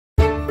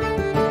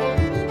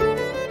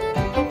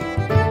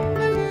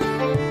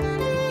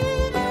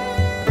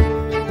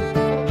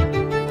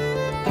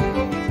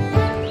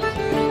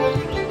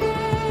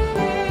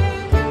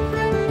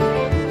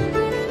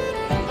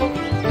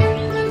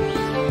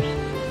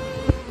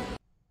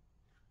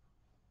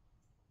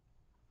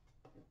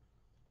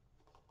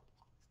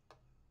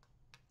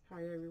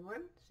Hi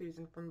everyone,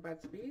 Susan from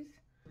Bees.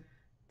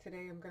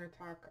 Today I'm going to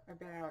talk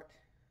about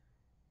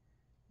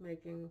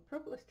making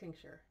propolis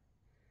tincture.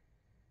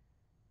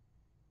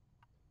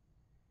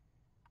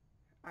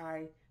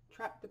 I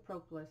trap the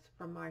propolis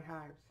from my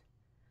hives,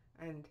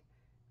 and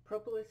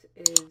propolis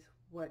is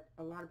what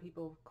a lot of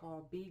people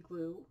call bee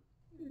glue.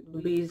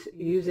 Bees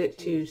use it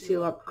to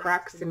seal up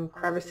cracks and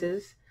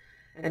crevices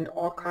and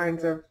all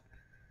kinds of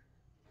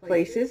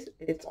places.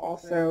 It's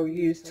also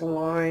used to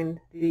line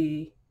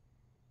the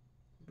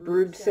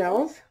brood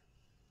cells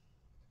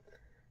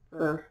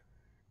for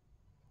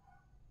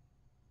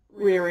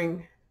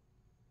rearing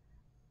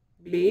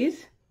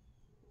bees,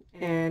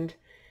 and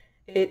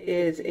it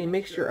is a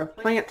mixture of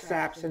plant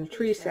saps and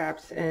tree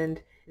saps,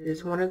 and it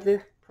is one of the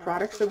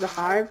products of the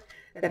hive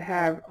that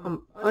have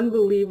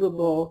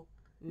unbelievable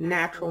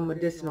natural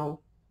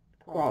medicinal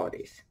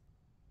qualities.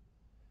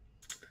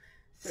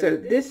 So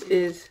this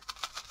is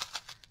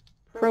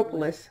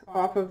propolis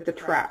off of the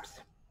traps,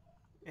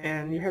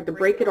 and you have to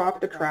break it off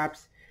the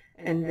traps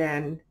and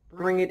then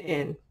bring it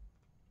in.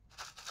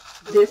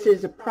 This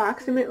is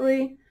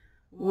approximately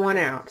 1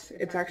 ounce.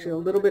 It's actually a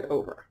little bit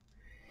over,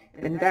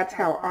 and that's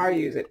how I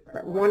use it,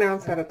 1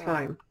 ounce at a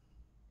time.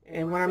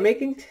 And what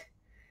I'm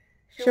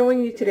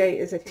showing you today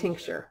is a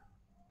tincture.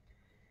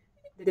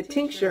 The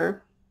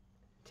tincture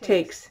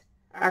takes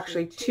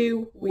actually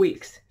 2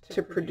 weeks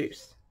to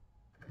produce.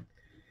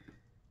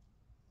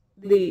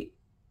 The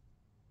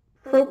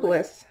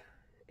propolis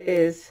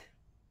is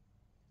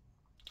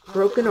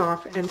broken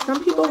off, and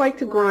some people like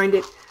to grind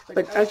it,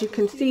 but as you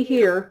can see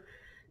here,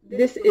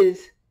 this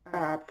is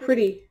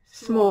pretty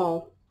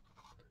small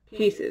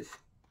pieces.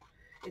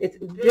 It's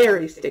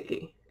very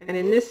sticky, and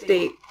in this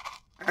state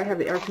I have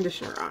the air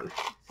conditioner on,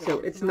 so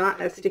it's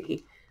not as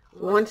sticky.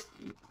 Once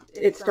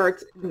it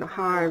starts in the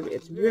hive,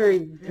 it's very,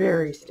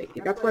 very sticky.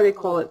 That's why they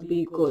call it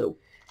bee glue.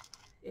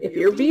 If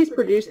your bees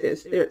produce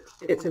this,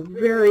 it's a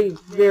very,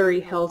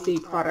 very healthy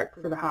product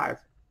for the hive,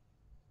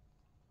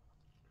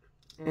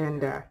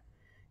 and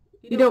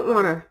you don't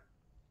want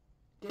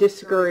to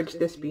discourage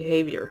this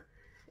behavior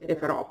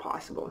if at all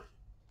possible.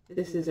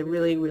 This is a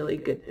really, really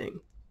good thing.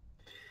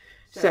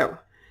 So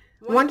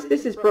once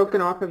this is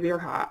broken off of your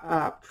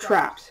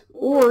traps,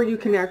 or you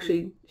can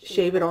actually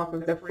shave it off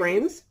of the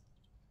frames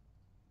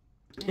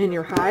in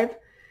your hive,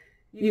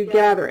 you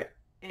gather it.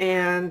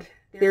 And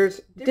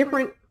there's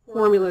different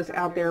formulas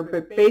out there,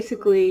 but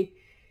basically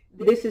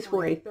this is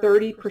for a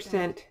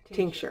 30%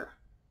 tincture.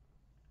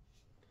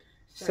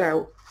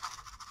 So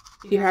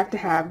you have to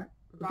have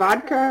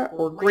vodka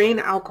or grain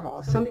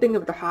alcohol, something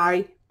of the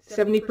high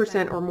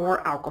 70% or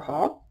more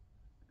alcohol,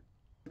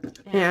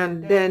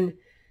 and then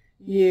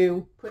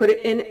you put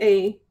it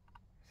in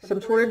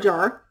some sort of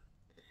jar,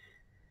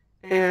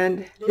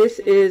 and this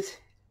is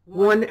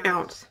 1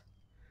 ounce.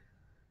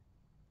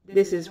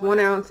 This is 1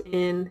 ounce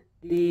in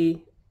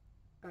the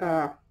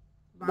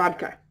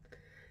vodka.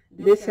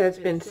 This has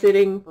been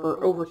sitting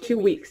for over 2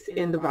 weeks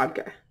in the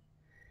vodka.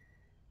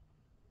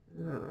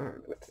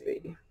 Let's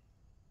see.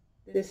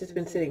 This has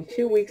been sitting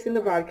 2 weeks in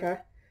the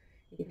vodka.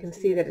 You can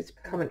see that it's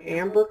become an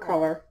amber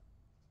color.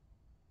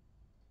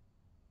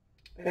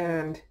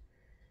 And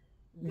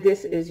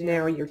this is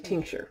now your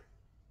tincture.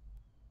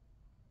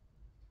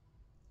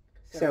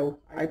 So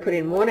I put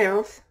in 1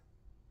 ounce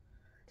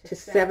to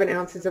 7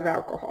 ounces of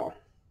alcohol.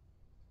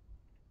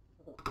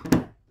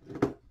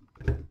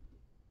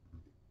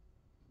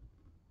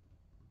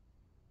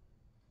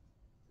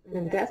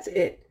 And that's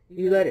it.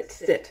 You let it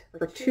sit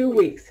for 2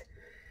 weeks.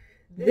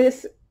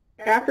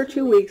 After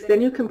 2 weeks, then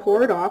you can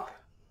pour it off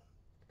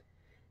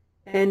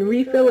and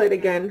refill it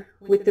again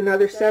with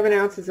another 7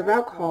 ounces of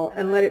alcohol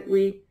and let it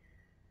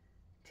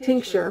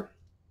re-tincture,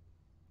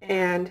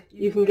 and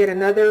you can get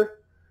another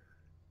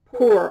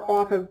pour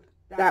off of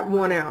that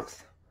 1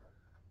 ounce.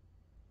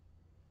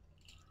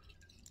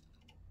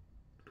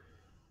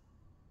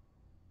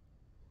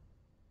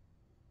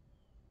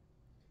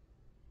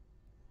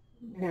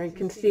 Now you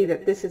can see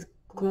that this is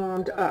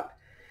glommed up.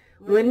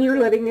 When you're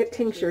letting it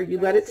tincture, you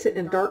let it sit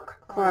in a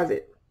dark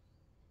closet,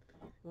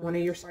 one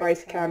of your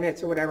spice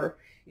cabinets or whatever.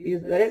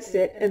 You let it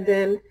sit, and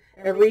then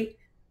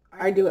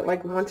I do it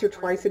like once or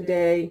twice a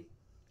day,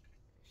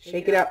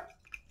 shake it up,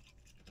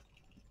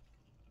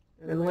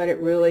 and let it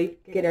really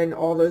get in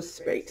all those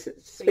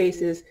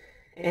spaces,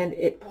 and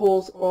it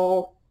pulls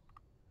all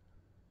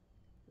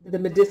the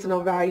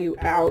medicinal value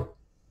out.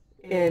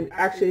 And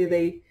actually,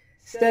 the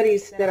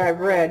studies that I've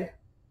read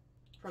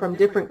from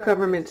different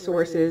government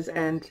sources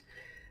and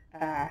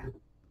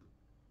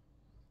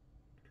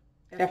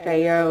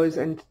FAOs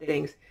and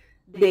things,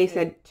 they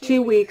said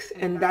 2 weeks,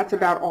 and that's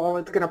about all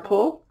it's going to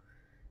pull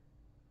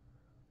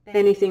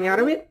anything out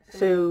of it.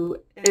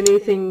 So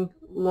anything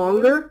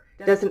longer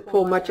doesn't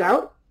pull much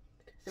out,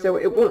 so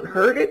it won't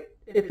hurt it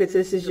if this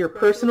is your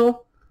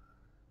personal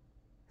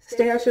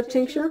stash of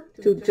tincture,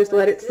 to just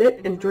let it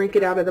sit and drink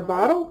it out of the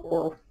bottle,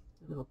 or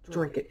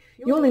drink it.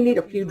 You only need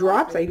a few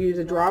drops. I use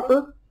a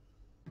dropper.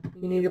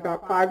 You need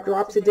about 5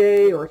 drops a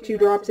day or 2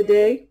 drops a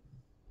day.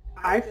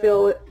 I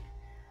fill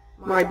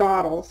my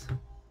bottles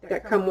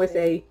that come with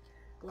a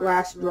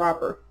glass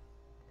dropper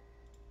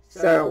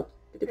So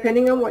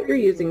depending on what you're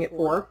using it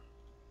for,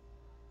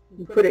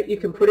 you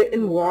can put it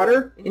in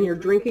water, in your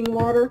drinking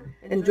water,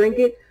 and drink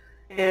it.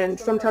 And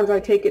sometimes I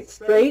take it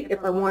straight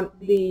if I want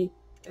the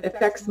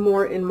effects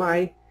more in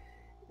my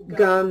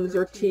gums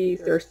or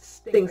teeth or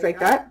things like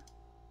that.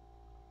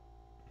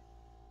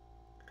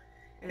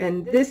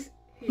 And this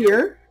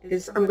here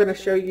is, I'm going to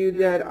show you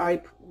that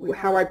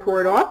how I pour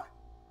it off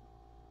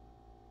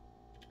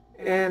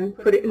and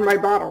put it in my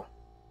bottle.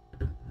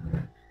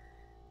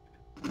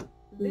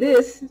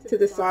 This to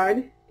the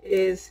side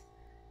is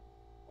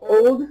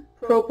old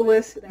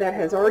propolis that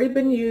has already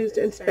been used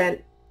and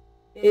spent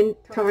in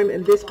time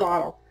in this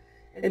bottle.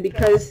 And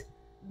because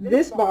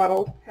this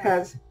bottle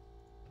has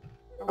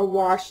a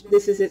wash,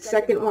 this is its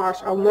second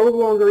wash, I'll no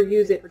longer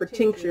use it for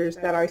tinctures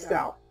that I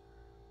sell.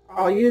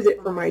 I'll use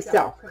it for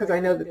myself because I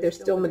know that there's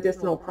still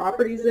medicinal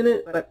properties in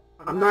it, but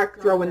I'm not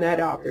throwing that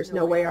out. There's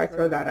no way I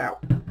throw that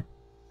out.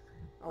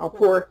 I'll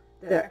pour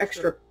the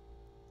extra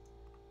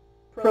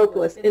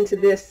propolis into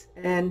this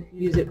and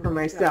use it for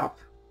myself.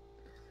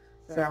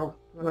 So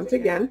once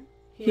again,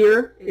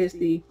 here is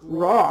the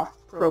raw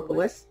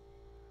propolis.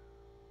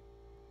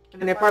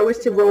 And if I was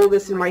to roll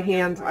this in my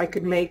hands, I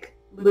could make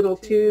little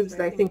tubes.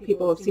 I think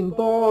people have seen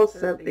balls,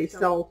 so they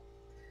sell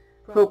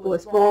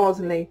propolis balls,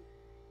 and they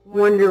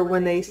wonder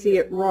when they see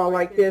it raw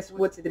like this,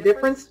 what's the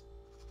difference?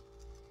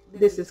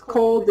 This is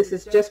cold. This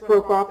is just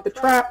broke off the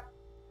trap.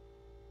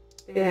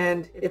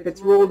 And if it's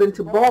rolled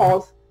into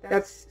balls,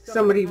 that's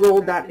somebody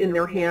rolled that in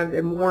their hand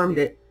and warmed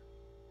it,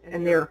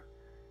 and they're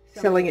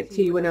selling it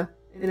to you in a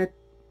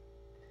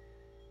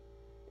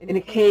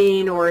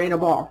cane or in a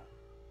ball.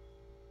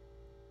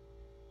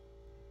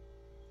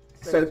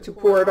 So to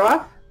pour it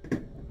off,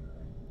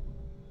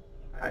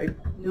 I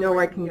know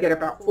I can get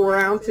about 4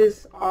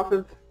 ounces off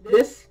of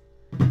this.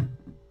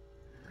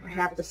 I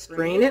have to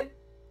strain it.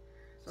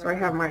 So I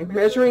have my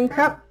measuring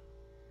cup,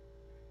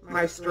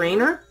 my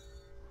strainer.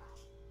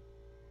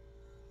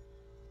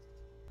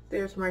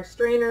 There's my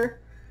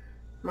strainer,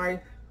 my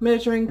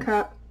measuring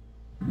cup.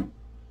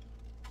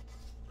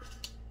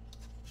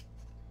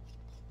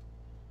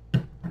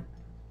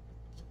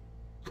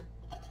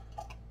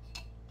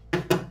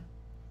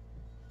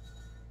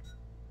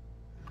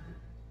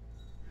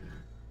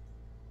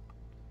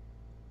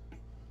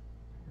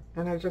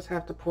 And I just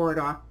have to pour it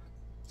off.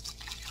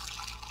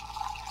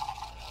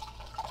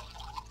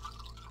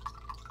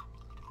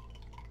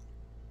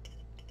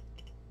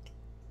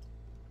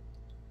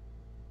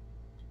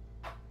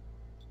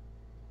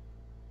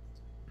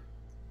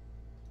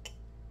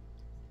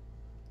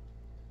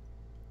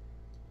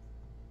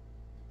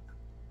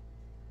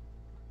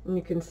 And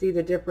you can see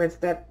the difference.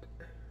 That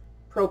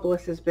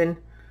propolis has been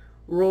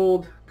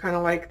rolled kind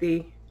of like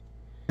the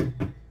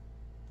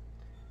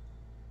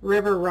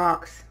river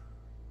rocks.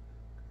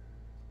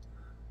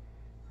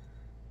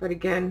 But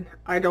again,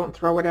 I don't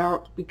throw it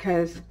out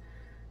because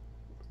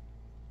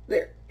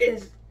there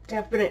is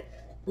definite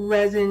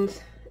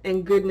resins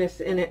and goodness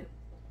in it.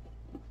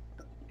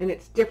 And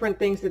it's different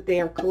things that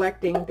they are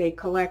collecting. They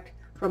collect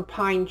from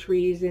pine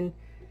trees and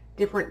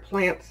different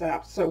plant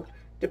saps. So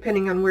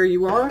depending on where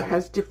you are, it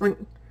has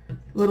different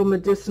little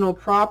medicinal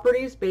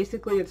properties.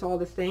 Basically, it's all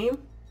the same.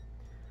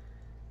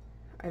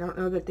 I don't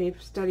know that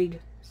they've studied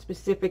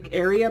specific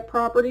area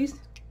properties.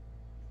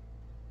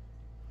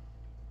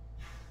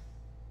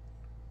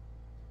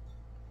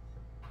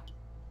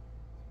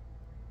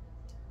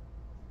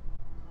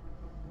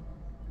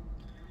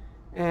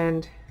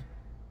 And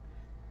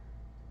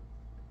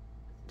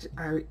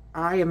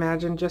I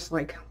imagine, just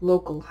like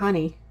local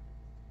honey,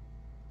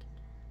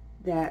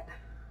 that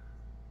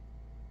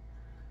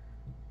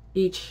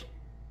each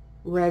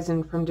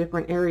resin from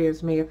different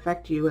areas may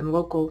affect you, and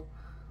local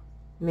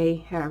may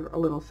have a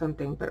little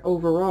something, but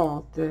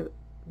overall the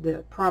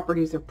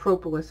properties of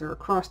propolis are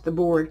across the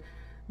board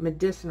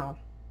medicinal.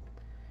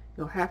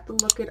 You'll have to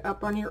look it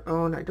up on your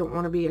own. I don't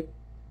want to be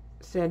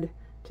said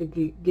to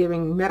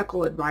giving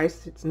medical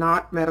advice. It's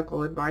not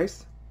medical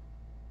advice.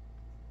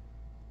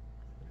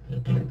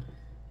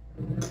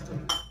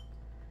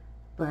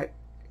 But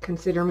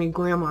consider me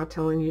grandma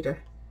telling you to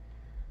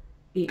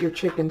eat your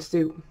chicken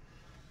soup.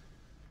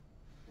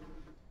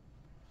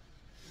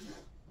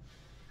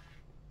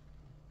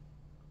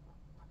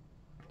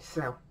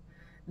 So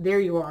there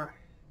you are.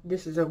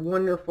 This is a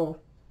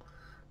wonderful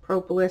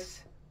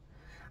propolis.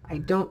 I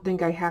don't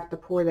think I have to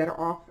pour that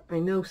off. I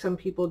know some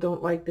people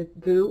don't like the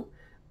goo,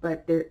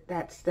 but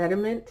that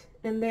sediment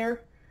in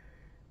there,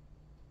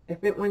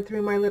 if it went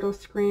through my little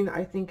screen,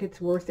 I think it's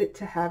worth it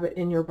to have it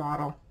in your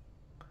bottle.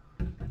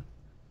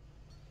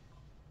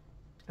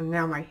 And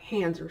now my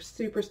hands are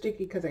super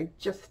sticky because I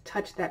just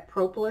touched that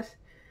propolis.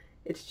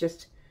 It's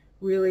just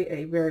really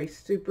a very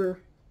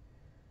super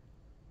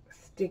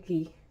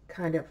sticky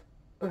kind of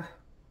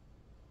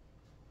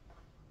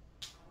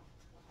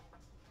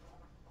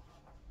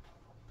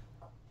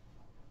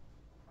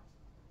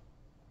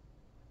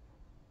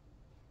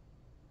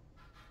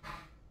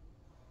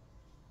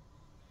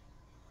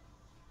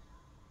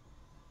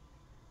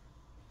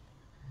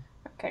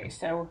Okay,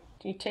 so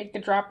you take the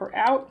dropper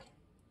out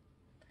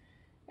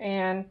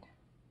and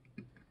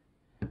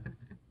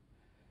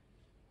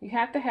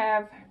have to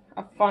have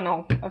a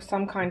funnel of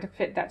some kind to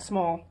fit that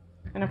small.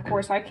 And of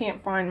course I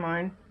can't find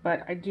mine,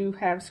 but I do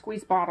have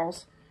squeeze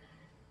bottles,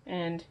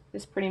 and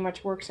this pretty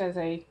much works as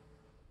a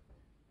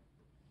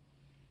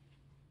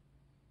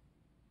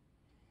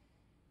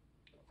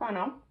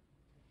funnel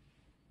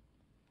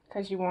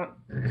because you want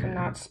to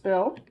not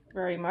spill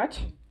very much.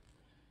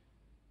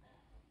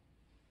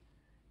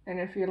 And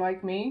if you're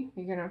like me,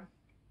 you're gonna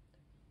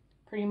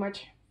pretty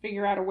much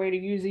figure out a way to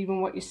use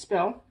even what you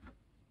spill.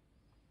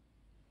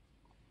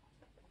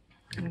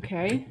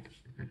 Okay,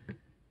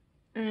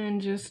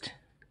 and just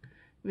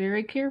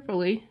very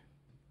carefully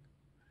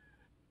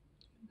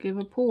give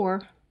a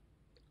pour.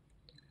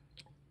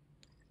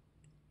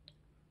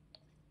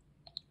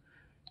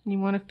 And you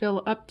want to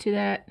fill up to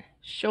that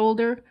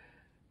shoulder.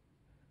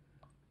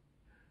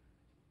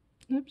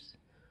 Oops,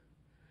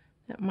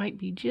 that might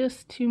be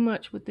just too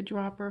much with the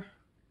dropper.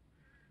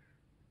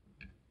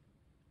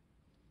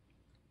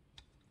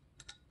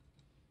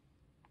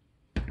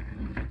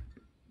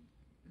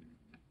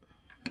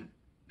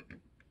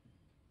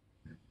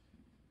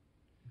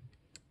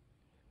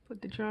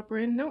 Put the dropper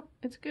in. Nope,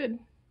 it's good.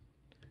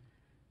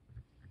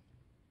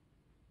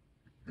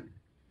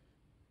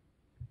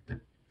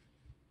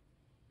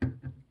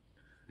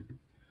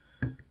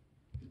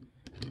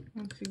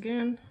 Once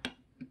again,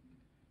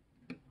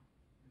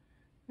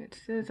 it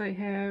says I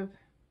have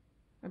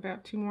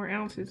about 2 more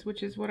ounces,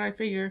 which is what I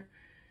figure.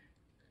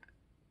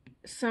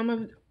 Some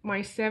of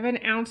my 7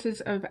 ounces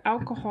of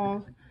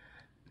alcohol,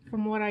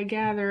 from what I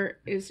gather,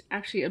 is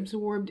actually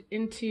absorbed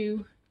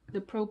into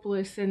the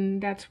propolis,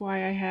 and that's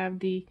why I have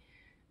the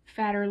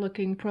fatter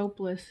looking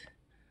propolis.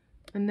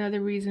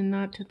 Another reason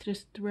not to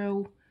just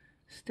throw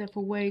stuff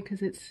away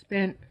because it's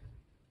spent.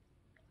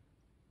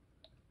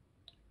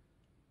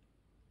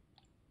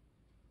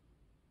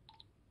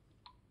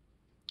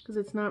 Because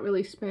it's not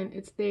really spent,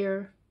 it's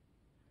there.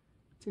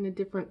 It's in a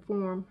different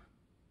form.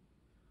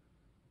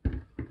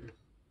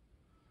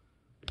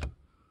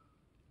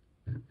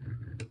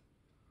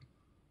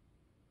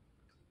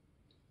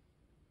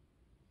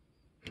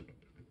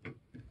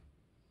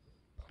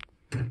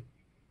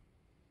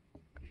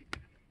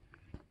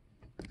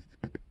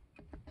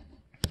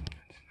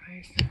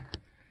 Nice.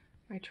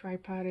 My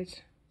tripod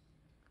is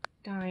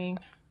dying.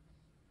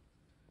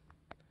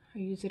 I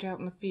use it out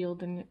in the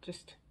field and it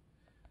just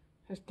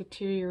has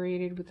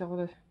deteriorated with all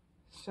the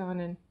sun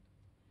and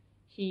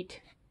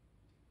heat.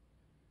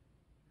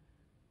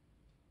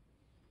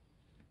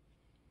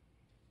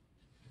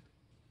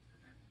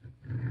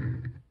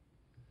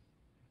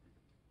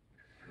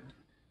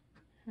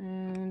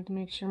 And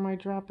make sure my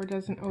dropper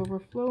doesn't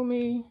overflow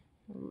me.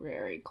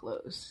 Very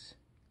close.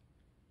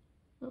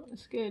 Oh,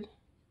 that's good.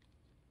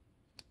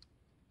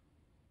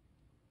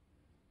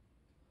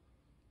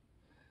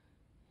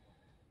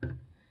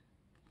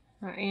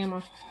 I am a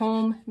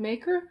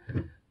homemaker,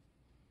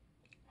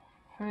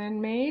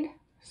 handmade,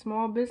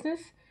 small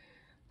business.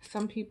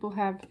 Some people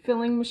have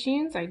filling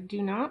machines, I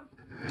do not.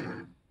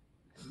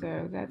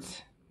 So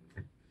that's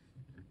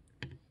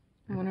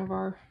one of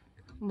our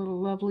little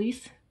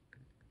lovelies.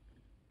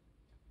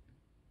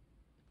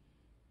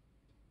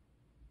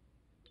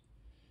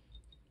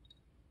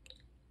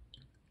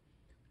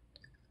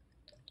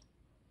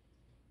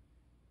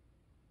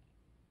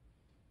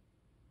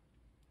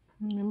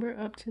 Remember,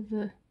 up to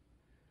the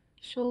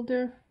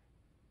shoulder.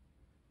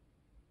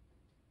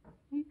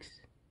 Yikes.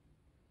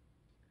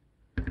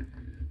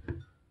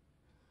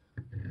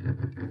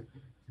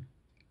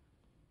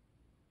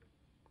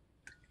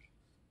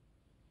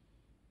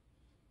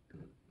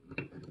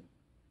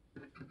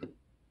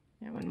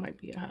 That one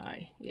might be a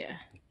high, yeah.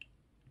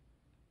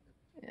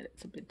 Yeah,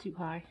 it's a bit too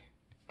high.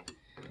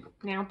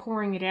 Now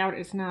pouring it out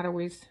is not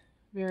always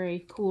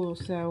very cool,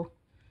 so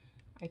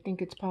I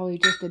think it's probably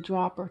just a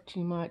dropper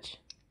too much.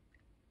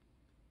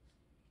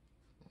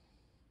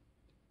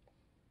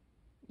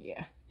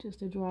 Yeah,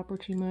 just a dropper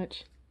too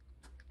much.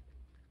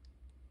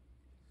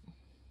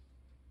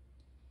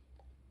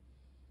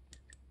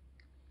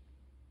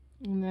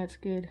 And that's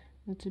good.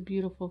 That's a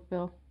beautiful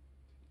fill.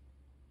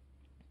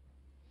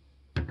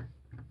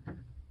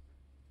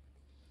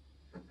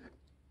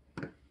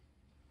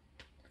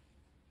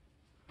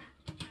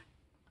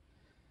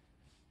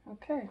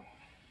 Okay.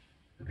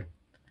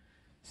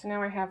 So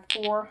now I have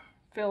 4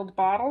 filled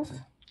bottles.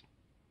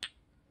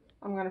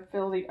 I'm going to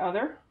fill the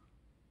other.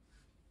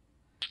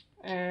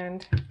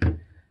 And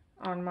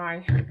on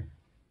my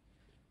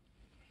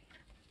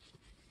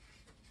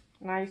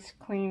nice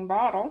clean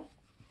bottle,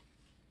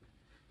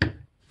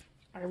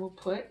 I will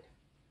put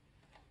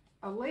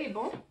a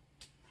label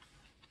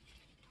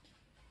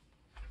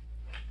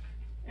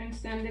and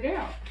send it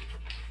out.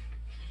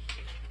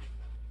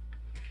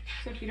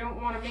 So if you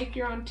don't want to make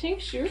your own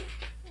tincture,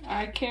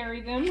 I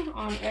carry them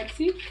on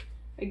Etsy.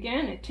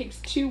 Again, it takes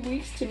 2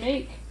 weeks to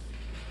make,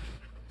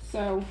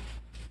 so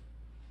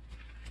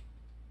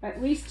at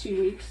least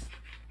 2 weeks.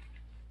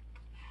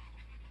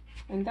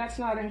 And that's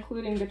not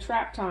including the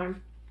trap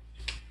time.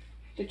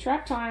 The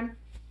trap time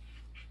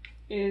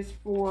is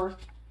for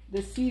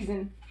the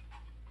season,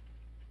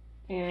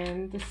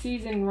 and the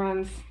season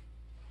runs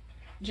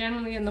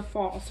generally in the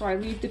fall. So I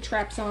leave the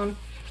traps on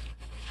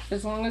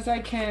as long as I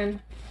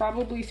can,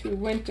 probably through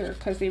winter,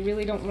 because they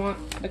really don't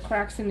want the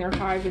cracks in their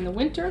hive in the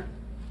winter.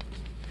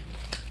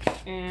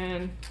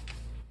 And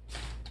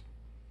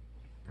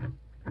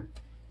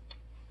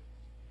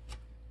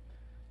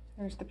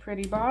there's the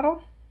pretty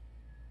bottle.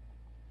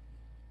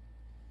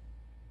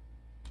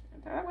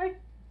 That way.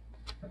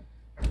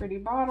 Pretty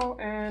bottle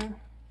and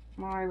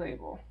my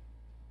label.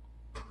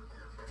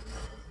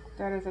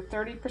 That is a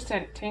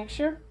 30%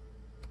 tincture.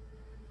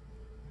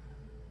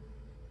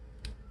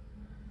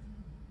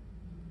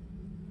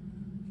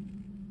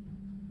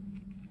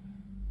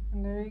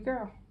 And there you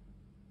go.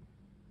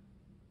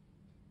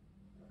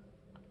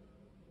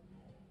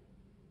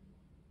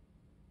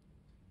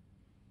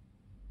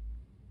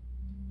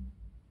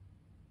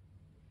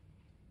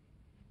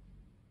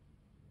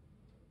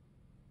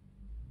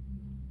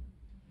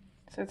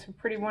 So it's a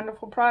pretty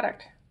wonderful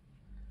product.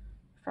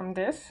 From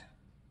this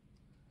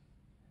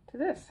to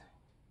this.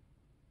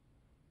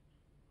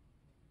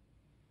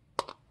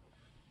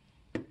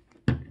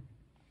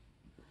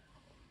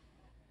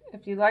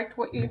 If you liked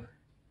what you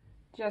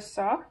just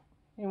saw,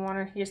 you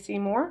want to see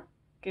more,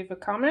 give a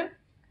comment,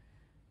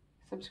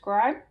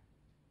 subscribe.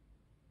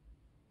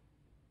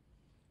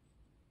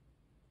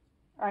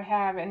 I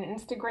have an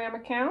Instagram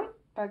account,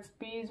 that's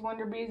Bees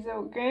Wonder Bees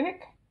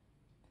Organic,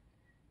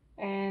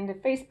 and a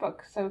Facebook,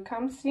 so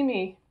come see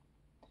me.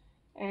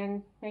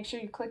 And make sure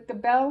you click the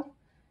bell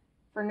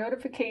for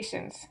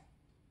notifications.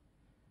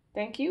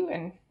 Thank you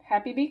and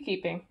happy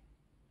beekeeping.